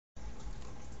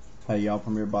Hey y'all,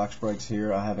 Premier Box Breaks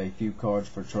here. I have a few cards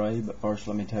for trade, but first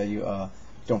let me tell you,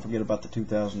 don't forget about the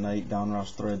 2008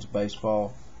 Donruss Threads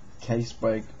baseball case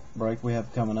break we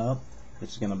have coming up.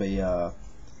 It's going to be, I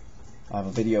have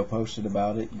a video posted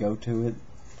about it. Go to it,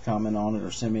 comment on it,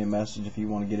 or send me a message if you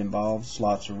want to get involved.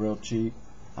 Slots are real cheap.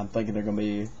 I'm thinking they're going to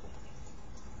be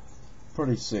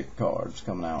pretty sick cards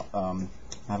coming out. I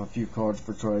have a few cards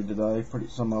for trade today.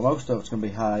 Most of it's going to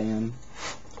be high-end,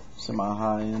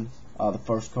 semi-high-end. The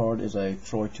first card is a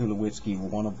Troy Tulowitzki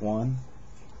 1/1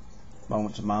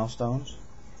 Moments and Milestones.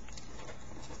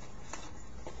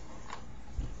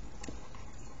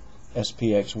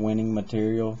 SPX winning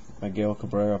material Miguel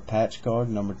Cabrera patch card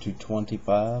number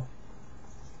 225.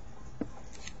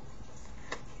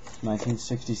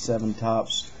 1967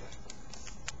 Topps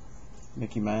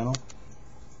Mickey Mantle.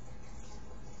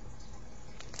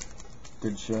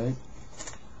 Good shape.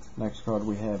 Next card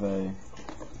we have a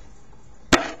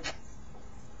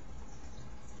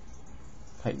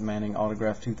Peyton Manning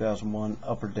autograph 2001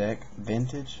 Upper Deck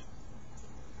Vintage.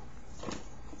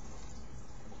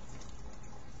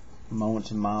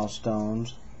 Moments and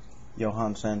Milestones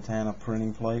Johan Santana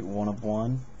printing plate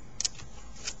 1/1.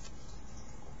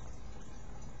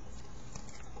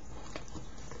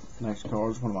 Next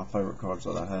card is one of my favorite cards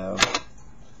that I have.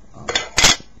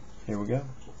 Here we go.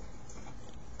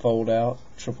 Fold out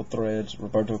triple threads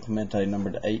Roberto Clemente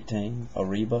numbered 18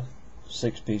 Ariba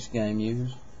 6-piece game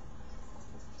used.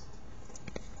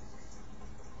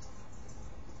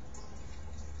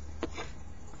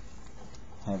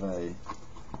 Have a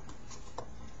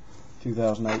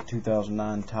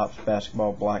 2008-2009 Topps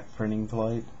basketball black printing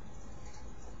plate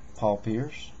Paul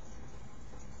Pierce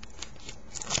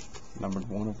numbered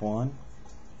 1/1.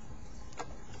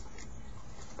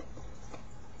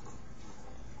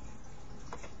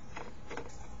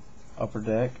 Upper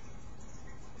Deck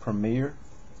Premier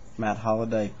Matt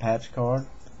Holliday patch card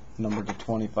numbered to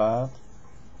 25.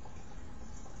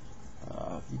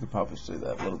 You could probably see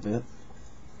that a little bit.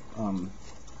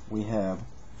 We have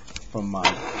from my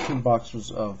 2 boxes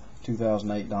of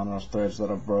 2008 Donruss Threads that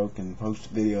I've broke and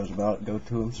posted videos about. Go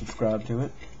to them, subscribe to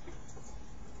it.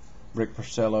 Rick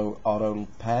Porcello auto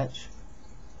patch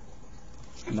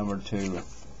number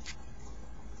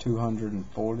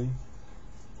 240.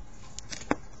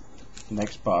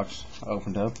 Next box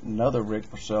opened up, another Rick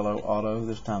Porcello auto,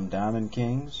 this time Diamond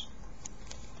Kings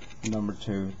number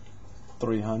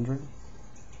 300.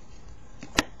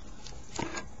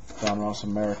 Donruss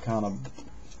Americana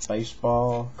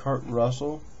baseball Kurt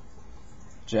Russell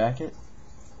jacket.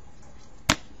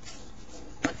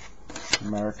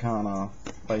 Americana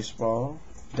baseball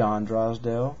Don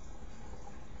Drysdale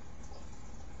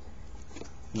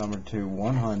number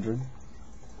 100.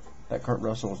 That Kurt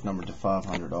Russell was numbered to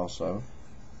 500 also.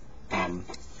 Here's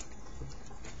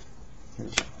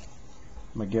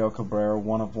Miguel Cabrera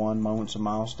 1/1 Moments and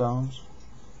Milestones.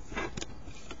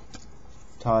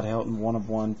 Todd Helton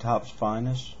 1/1 Topps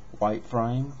Finest white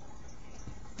frame.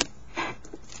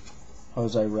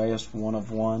 Jose Reyes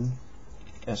 1/1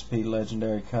 SP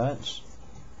Legendary Cuts.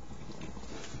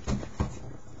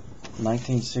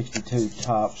 1962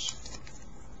 Topps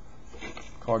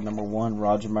card number 1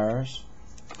 Roger Maris.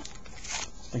 I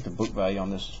think the book value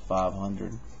on this is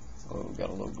 500. Oh, we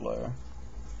got a little glare.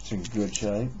 It's in good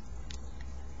shape.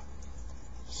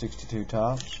 62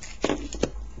 Topps.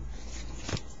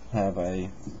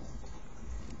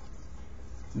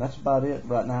 That's about it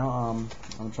right now. I'm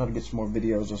gonna try to get some more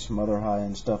videos of some other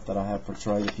high-end stuff that I have for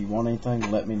trade. If you want anything,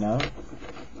 let me know.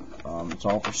 It's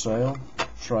all for sale.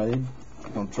 Trade. If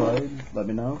you're gonna trade, let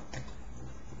me know.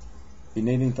 If you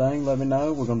need anything, let me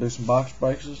know. We're gonna do some box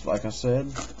breaks, like I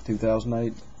said.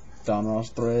 2008 Donruss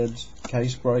Threads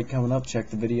case break coming up. Check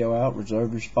the video out.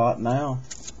 Reserve your spot now.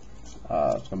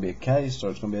 It's gonna be a case, so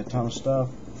it's gonna be a ton of stuff.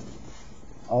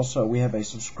 Also, we have a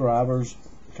subscribers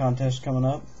contest coming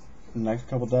up in the next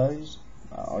couple days.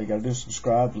 All you gotta do is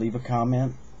subscribe, leave a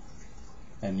comment,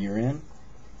 and you're in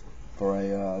for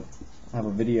I have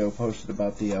a video posted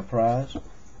about the prize.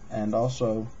 And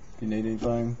also, if you need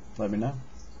anything, let me know.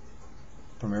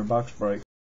 Premier Box Break.